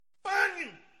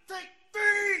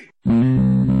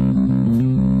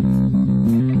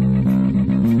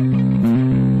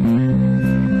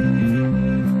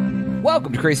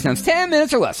Crazy Towns, 10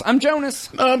 minutes or less. I'm Jonas.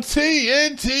 I'm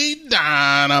TNT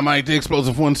Dynamite, the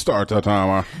explosive one star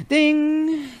timer.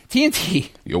 Ding. TNT.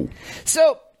 Yo.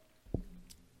 So,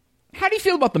 how do you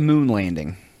feel about the moon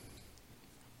landing?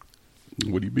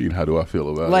 What do you mean, how do I feel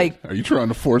about like, it? Are you trying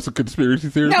to force a conspiracy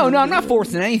theory? No, I'm not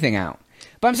forcing anything out.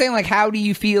 But I'm saying, like, how do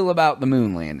you feel about the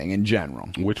moon landing in general?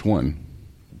 Which one?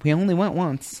 We only went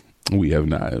once. We have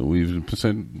not. We've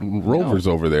sent rovers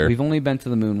over there. We've only been to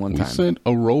the moon one time. We sent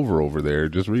a rover over there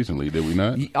just recently, did we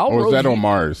not? Or was that on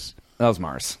Mars? That was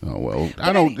Mars. Oh, well.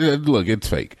 I don't... look, it's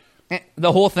fake.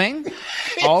 The whole thing?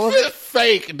 All of it? It's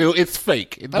fake, dude. It's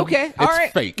fake. Okay. All right.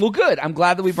 It's fake. Well, good. I'm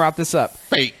glad that we brought this up.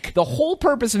 Fake. The whole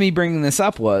purpose of me bringing this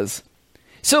up was...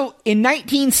 So, in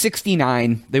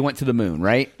 1969, they went to the moon,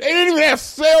 right? They didn't even have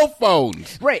cell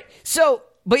phones. Right. So,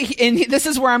 and this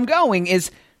is where I'm going,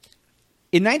 is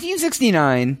in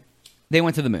 1969, they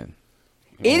went to the moon.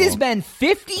 It has been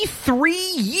 53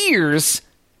 years,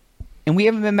 and we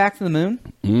haven't been back to the moon.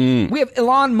 We have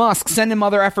Elon Musk sending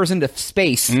mother effers into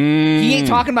space. He ain't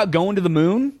talking about going to the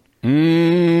moon.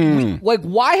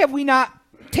 Why have we not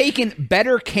taken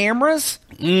better cameras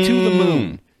to the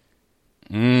moon?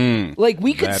 Like,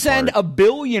 we could send 1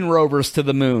 billion rovers to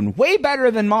the moon. Way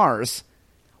better than Mars.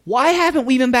 Why haven't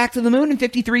we been back to the moon in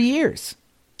 53 years?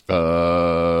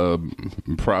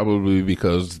 Probably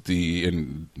because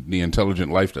the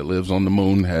intelligent life that lives on the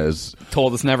moon has...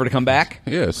 Told us never to come back?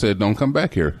 Yeah, said don't come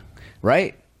back here.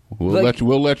 Right.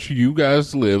 We'll let you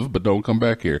guys live, but don't come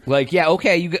back here. Like, yeah,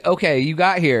 okay, you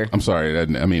got here. I'm sorry, it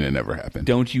never happened.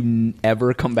 Don't you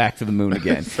ever come back to the moon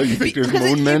again. So you think there's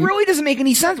moon men? It really doesn't make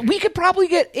any sense. We could probably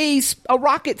get a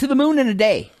rocket to the moon in a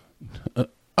day.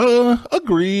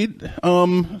 Agreed.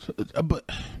 But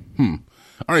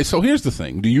all right, so here's the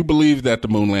thing. Do you believe that the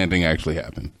moon landing actually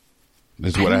happened?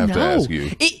 This is what I have to ask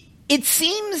you. It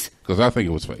seems... Because I think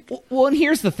it was fake. Well, and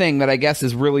here's the thing that I guess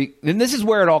is really... And this is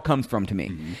where it all comes from to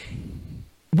me.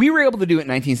 We were able to do it in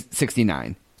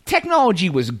 1969. Technology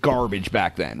was garbage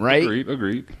back then, right?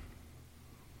 Agreed.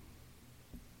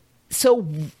 So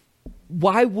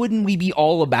why wouldn't we be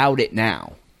all about it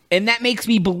now? And that makes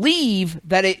me believe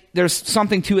that there's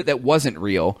something to it that wasn't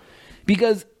real.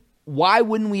 Because why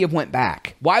wouldn't we have went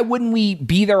back? Why wouldn't we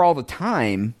be there all the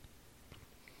time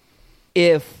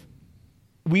if...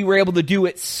 we were able to do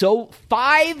it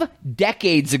 5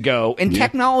 decades ago, and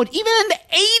technology, even in the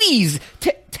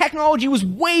 80s, technology was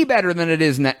way better than it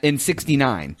is in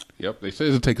 69. Yep, they say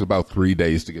it takes about 3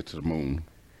 days to get to the moon.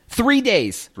 3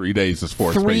 days. 3 days is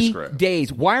for a spacecraft. 3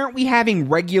 days. Why aren't we having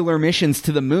regular missions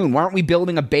to the moon? Why aren't we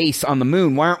building a base on the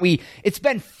moon? Why aren't we... It's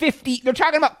been 50... They're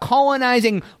talking about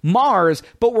colonizing Mars,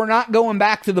 but we're not going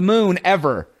back to the moon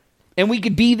ever. And we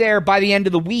could be there by the end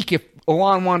of the week if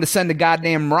Elon wanted to send a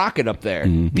goddamn rocket up there.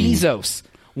 Bezos,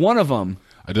 one of them.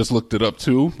 I just looked it up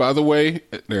too. By the way,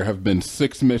 there have been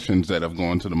 6 missions that have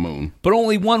gone to the moon. But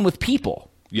only one with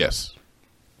people. Yes.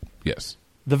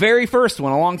 The very first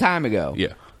one, a long time ago.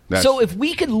 Yeah. So if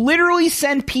we could literally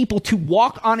send people to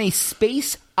walk on a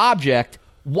space object,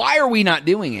 why are we not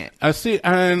doing it? I see,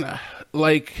 and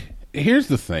like, here's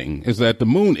the thing, is that the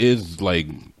moon is like...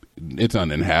 It's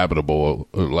uninhabitable,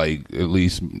 like, at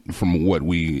least from what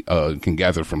we can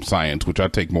gather from science, which I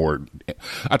take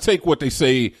what they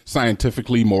say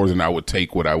scientifically more than I would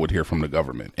take what I would hear from the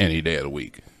government any day of the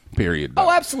week, period. Oh,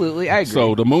 absolutely. I agree.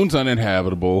 So the moon's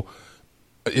uninhabitable.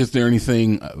 Is there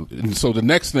anything? So the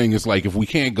next thing is, like, if we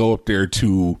can't go up there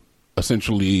to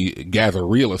essentially gather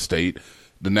real estate,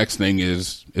 the next thing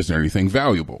is there anything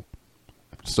valuable?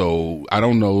 So I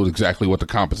don't know exactly what the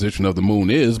composition of the moon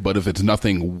is, but if it's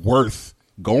nothing worth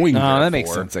going there that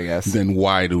makes sense, I guess. Then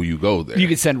why do you go there? You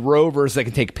could send rovers that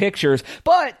can take pictures,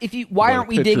 but why aren't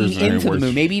we digging into the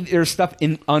moon? Maybe there's stuff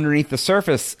underneath the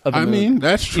surface of the moon. I mean,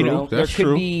 that's true.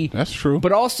 That's true.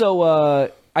 But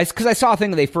also, because I saw a thing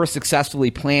that they first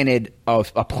successfully planted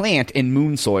a plant in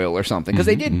moon soil or something, because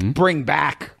they did bring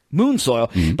back moon soil,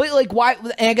 but like, why?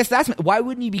 And I guess why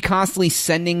wouldn't you be constantly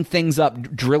sending things up,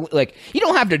 drill? Like, you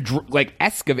don't have to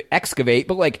excavate,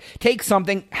 but like, take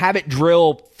something, have it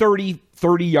drill 30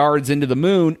 yards into the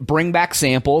moon, bring back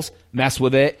samples, mess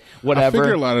with it, whatever. I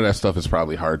figure a lot of that stuff is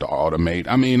probably hard to automate.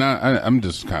 I mean, I'm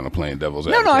just kind of playing devil's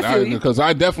advocate. No, I feel you. Because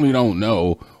I definitely don't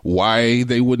know why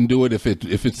they wouldn't do it. If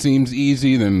it seems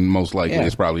easy, then most likely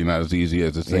it's probably not as easy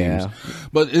as it seems. Yeah.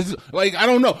 But it's like, I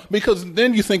don't know, because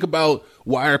then you think about,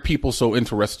 why are people so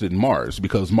interested in Mars?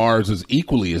 Because Mars is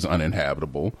equally as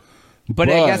uninhabitable. But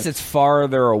I guess it's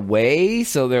farther away,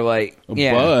 so they're like,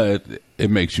 yeah. But it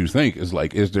makes you think, is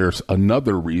there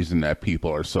another reason that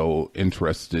people are so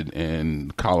interested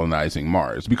in colonizing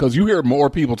Mars? Because you hear more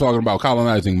people talking about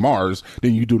colonizing Mars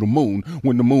than you do the moon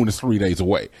when the moon is 3 days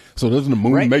away. So doesn't the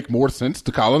moon make more sense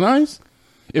to colonize?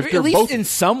 If at least in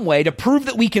some way to prove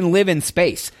that we can live in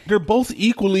space. They're both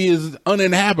equally as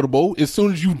uninhabitable. As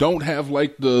soon as you don't have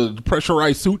like the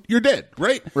pressurized suit, you're dead,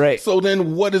 right? Right. So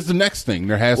then what is the next thing?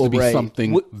 There has to be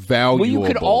something valuable. Well,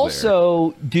 you could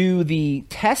also do the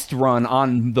test run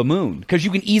on the moon because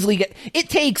you can easily get – it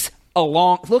takes –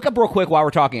 look up real quick while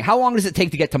we're talking. How long does it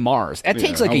take to get to Mars? It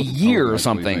takes like a year or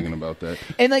something. Thinking about that.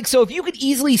 And like, so if you could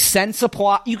easily send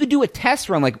supply, you could do a test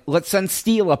run. Like, let's send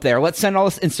steel up there. Let's send all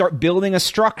this and start building a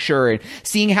structure and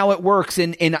seeing how it works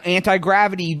in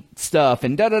anti-gravity stuff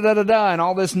and and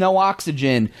all this no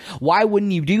oxygen. Why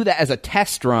wouldn't you do that as a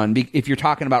test run if you're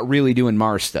talking about really doing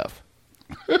Mars stuff?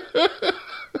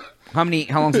 How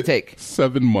long does it take?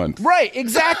 7 months. Right,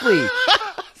 exactly.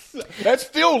 That's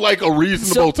still like a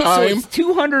reasonable time. So it's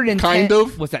 210. Kind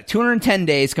of. What's that? 210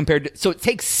 days compared to. So it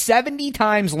takes 70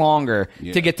 times longer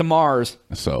to get to Mars.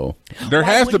 So there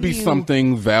has to be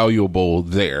something valuable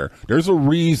there. There's a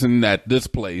reason that this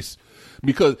place,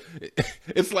 because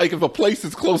it's like if a place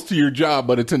is close to your job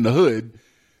but it's in the hood,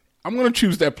 I'm going to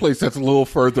choose that place that's a little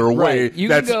further away. Right.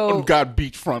 That's got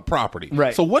beachfront property.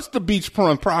 Right. So what's the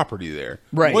beachfront property there?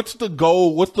 Right. What's the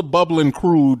goal? What's the bubbling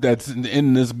crude that's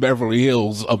in this Beverly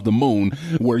Hills of the moon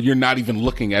where you're not even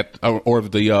looking at, or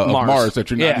the Mars that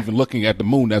you're not even looking at the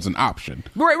moon as an option?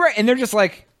 Right. And they're just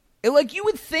like you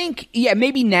would think,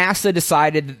 maybe NASA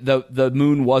decided the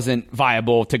moon wasn't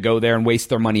viable to go there and waste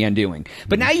their money on doing.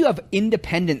 But now you have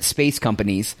independent space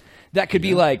companies that could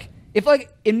be like, if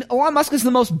Elon Musk is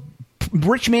the most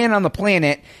rich man on the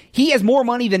planet, he has more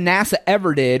money than NASA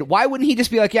ever did. Why wouldn't he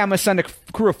just be like, I'm going to send a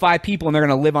crew of 5 people and they're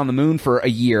going to live on the moon for a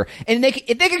year? And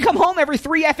if they can come home every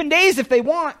 3 effing days if they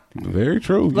want. Very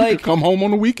true. You could come home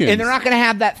on the weekends. And they're not going to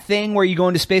have that thing where you go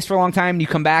into space for a long time and you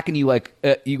come back and you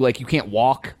can't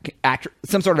walk,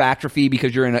 some sort of atrophy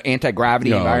because you're in an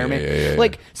anti-gravity environment. Yeah.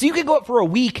 So you could go up for a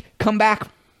week, come back,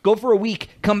 go for a week,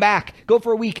 come back, go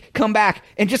for a week, come back,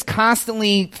 and just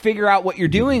constantly figure out what you're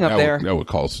doing up there. That would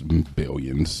cost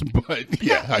billions, but I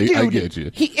get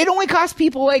you. It only costs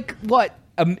people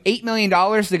 $8 million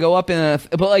to go up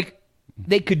but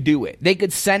they could do it. They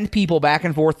could send people back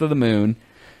and forth to the moon.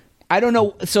 I don't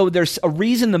know. So there's a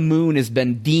reason the moon has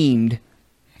been deemed.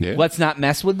 Yeah. Let's not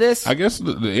mess with this. I guess,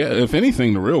 if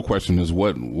anything, the real question is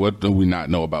what do we not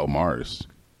know about Mars?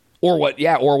 Or what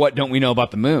don't we know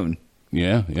about the moon?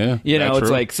 Yeah. It's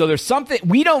true. so there's something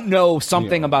we don't know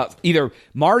about either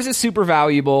Mars is super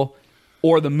valuable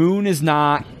or the moon is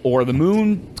not, or the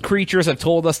moon creatures have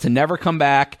told us to never come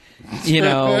back. Don't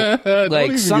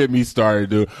even get me started,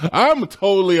 dude. I'm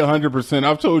totally 100%.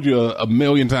 I've told you a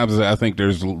million times that I think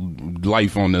there's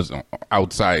life on this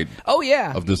outside.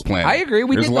 Of this planet. I agree.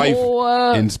 There's did life the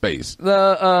whole in space.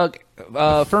 The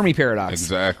Fermi paradox.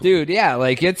 Exactly. Dude,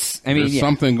 there's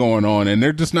something going on and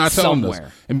they're just not telling somewhere.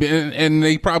 us. And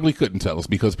they probably couldn't tell us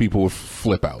because people would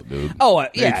flip out, dude.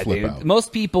 Dude. Out.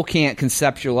 Most people can't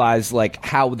conceptualize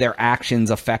how their actions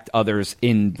affect others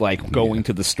in going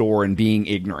to the store and being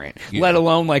ignorant. Let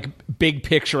alone big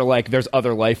picture there's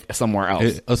other life somewhere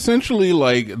else.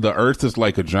 Essentially the Earth is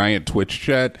like a giant Twitch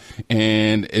chat,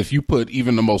 and if you put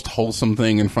even the most wholesome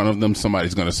thing in front of them,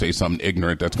 somebody's going to say something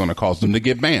ignorant that's going to cause them to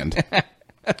get banned.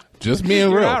 Just being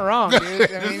real. You're not wrong, dude.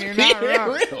 You're not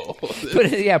wrong. Real.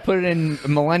 Put it in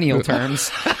millennial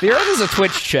terms. The Earth is a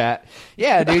Twitch chat.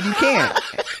 Yeah, dude, you can't.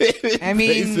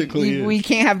 We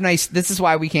can't have nice. This is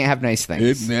why we can't have nice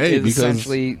things. Because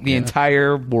essentially the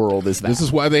entire world is that. This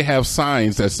is why they have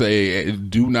signs that say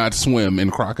 "Do not swim in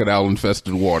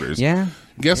crocodile-infested waters." Yeah.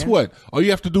 Guess what? All you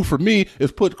have to do for me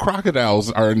is put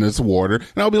crocodiles are in this water,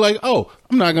 and I'll be like, oh,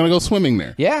 I'm not going to go swimming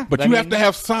there. Yeah. But you have to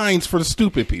have signs for the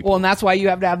stupid people. Well, and that's why you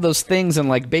have to have those things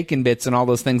and bacon bits and all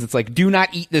those things. It's do not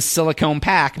eat this silicone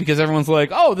pack because everyone's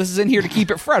like, oh, this is in here to keep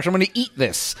it fresh. I'm going to eat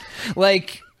this.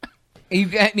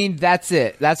 That's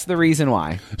it. That's the reason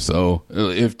why. So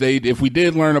if we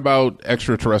did learn about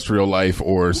extraterrestrial life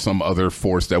or some other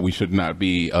force that we should not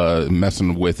be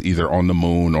messing with either on the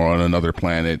moon or on another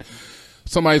planet,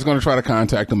 somebody's going to try to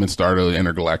contact them and start an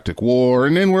intergalactic war,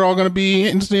 and then we're all going to be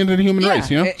in the end of the human race.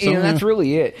 That's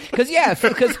really it. Because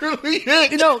really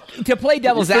to play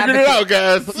devil's advocate, figured it out,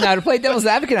 guys. Now to play devil's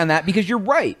advocate on that, because you're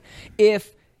right. If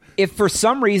for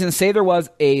some reason, say there was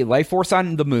a life force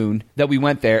on the moon that we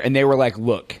went there, and they were like,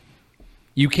 "Look,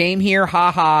 you came here,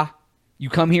 ha, you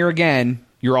come here again,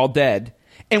 you're all dead,"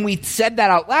 and we said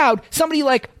that out loud, somebody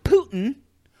like Putin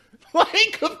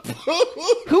Like,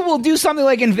 who will do something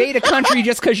like invade a country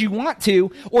just because you want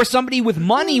to, or somebody with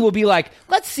money will be like,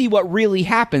 let's see what really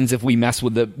happens if we mess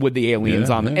with the aliens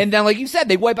on them. And then, like you said,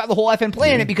 they wipe out the whole effing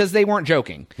planet because they weren't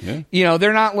joking. Yeah. You know,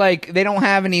 they're not like, they don't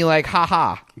have any like,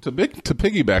 ha. To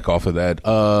piggyback off of that,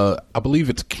 I believe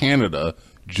it's Canada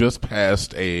just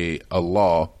passed a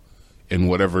law in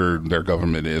whatever their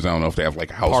government is. I don't know if they have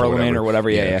like a house Parliament or whatever.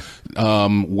 Yeah.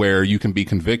 Where you can be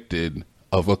convicted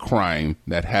of a crime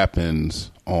that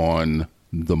happens on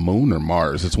the moon or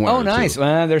Mars. It's one. Oh, nice.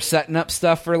 Well, they're setting up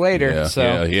stuff for later.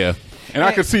 Yeah. And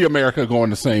I could see America going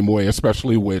the same way,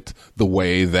 especially with the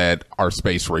way that our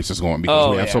space race is going,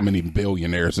 because we have so many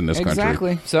billionaires in this country.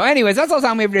 Exactly. So anyways, that's all the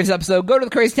time we have for today's episode. Go to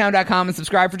thecrazytown.com and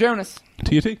subscribe for Jonas.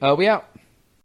 TT. We out.